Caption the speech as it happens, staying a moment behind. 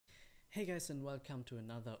Hey guys, and welcome to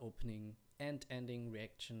another opening and ending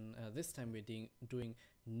reaction. This time we're doing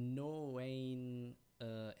Noein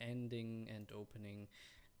ending and opening,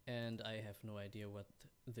 and I have no idea what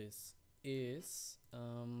this is.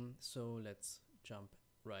 So let's jump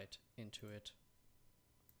right into it.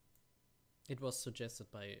 It was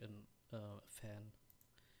suggested by a fan.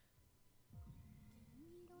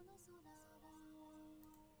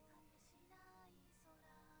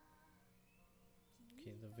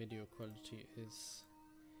 Okay, the video quality is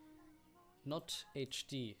not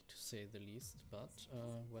HD to say the least, but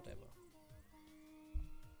whatever.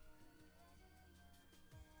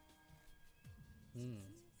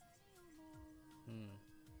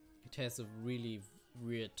 It has a really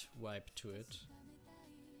weird vibe to it.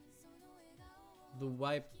 The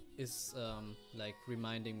vibe is like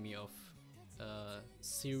reminding me of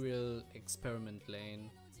Serial Experiment Lane,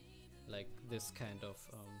 like this kind of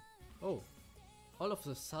oh, all of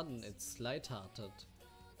a sudden it's lighthearted.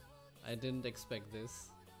 I didn't expect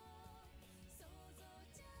this.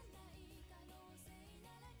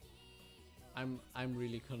 I'm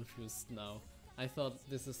really confused now. I thought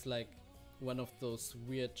this is like one of those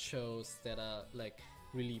weird shows that are like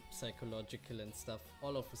really psychological and stuff.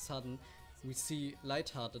 All of a sudden we see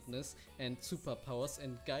lightheartedness and superpowers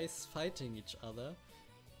and guys fighting each other.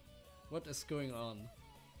 What is going on?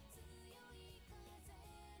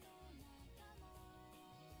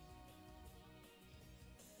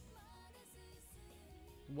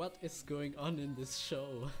 What is going on in this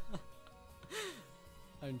show?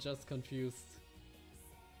 I'm just confused.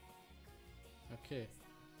 Okay.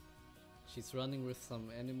 She's running with some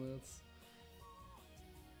animals.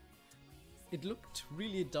 It looked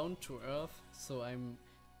really down to earth, so I'm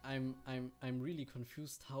really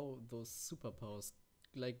confused how those superpowers,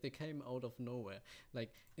 like, they came out of nowhere.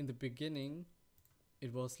 Like in the beginning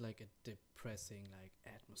it was like a depressing like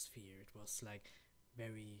atmosphere. It was like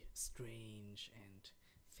very strange and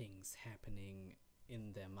things happening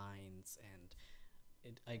in their minds,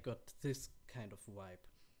 and I got this kind of vibe.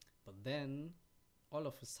 But then all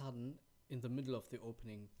of a sudden in the middle of the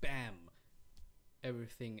opening, bam,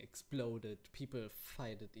 everything exploded, people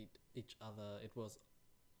fighted each other. It was,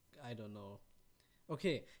 I don't know.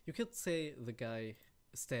 Okay, you could say the guy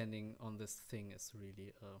standing on this thing is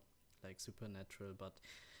really like supernatural, but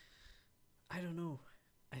I don't know.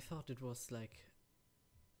 I thought it was like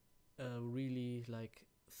a really like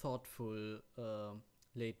thoughtful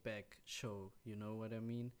laid back show, you know what I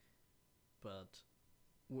mean? But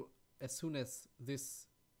as soon as this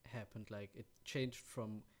happened, like it changed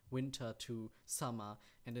from winter to summer,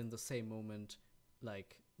 and in the same moment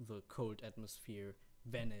like the cold atmosphere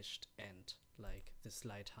vanished and like this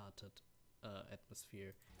light-hearted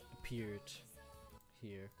atmosphere appeared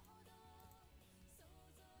here.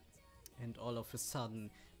 And all of a sudden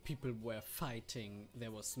people were fighting, there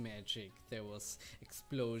was magic, there was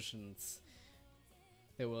explosions,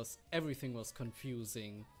 there was, everything was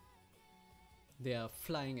confusing. They are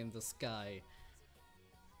flying in the sky.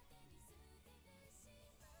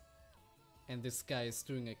 And this guy is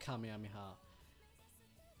doing a Kamehameha.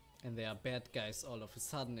 And they are bad guys all of a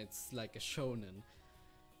sudden. It's like a shonen.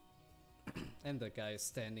 And the guy is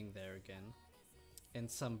standing there again. And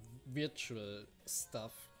some virtual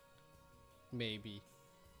stuff, maybe.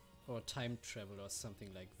 Or time travel or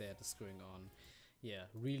something like that is going on. Yeah,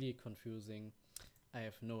 really confusing. I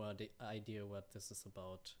have no idea what this is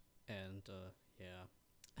about. And yeah.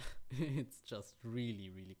 It's just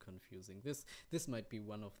really confusing. This might be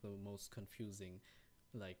one of the most confusing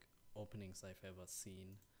like openings I've ever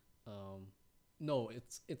seen. No,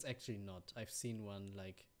 it's actually not. I've seen one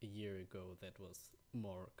like a year ago that was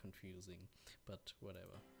more confusing, but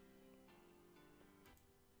whatever.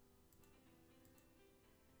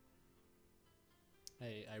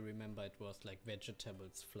 I remember it was like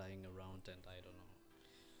vegetables flying around and I don't know.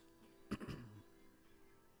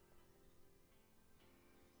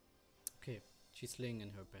 Okay, she's laying in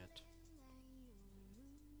her bed.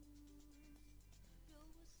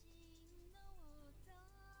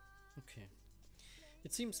 Okay.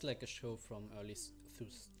 It seems like a show from early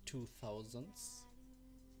 2000s.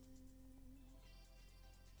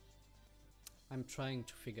 I'm trying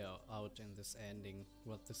to figure out in this ending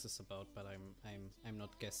what this is about, but I'm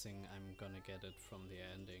not guessing I'm gonna get it from the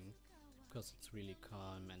ending, because it's really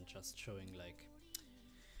calm and just showing like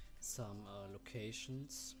some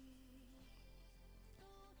locations.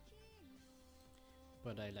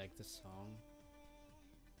 But I like the song.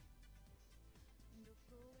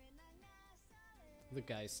 The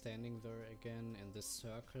guy standing there again in this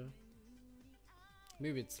circle.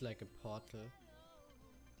 Maybe it's like a portal.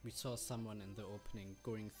 We saw someone in the opening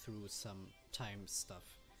going through some time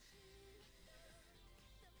stuff.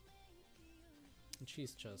 And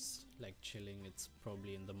she's just like chilling. It's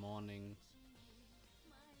probably in the morning.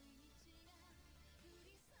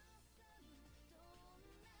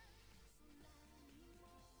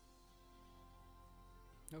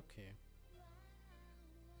 Okay.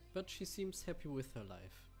 But she seems happy with her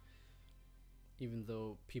life. Even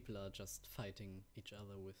though people are just fighting each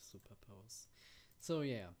other with superpowers. So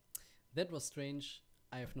yeah, that was strange.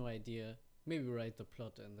 I have no idea. Maybe write the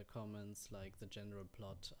plot in the comments, like the general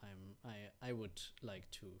plot. I would like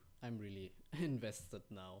to. I'm really invested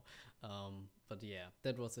now. But yeah,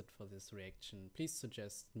 that was it for this reaction. Please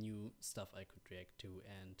suggest new stuff I could react to,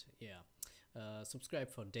 and yeah, subscribe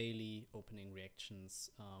for daily opening reactions.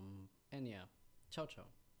 And yeah, ciao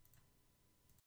ciao.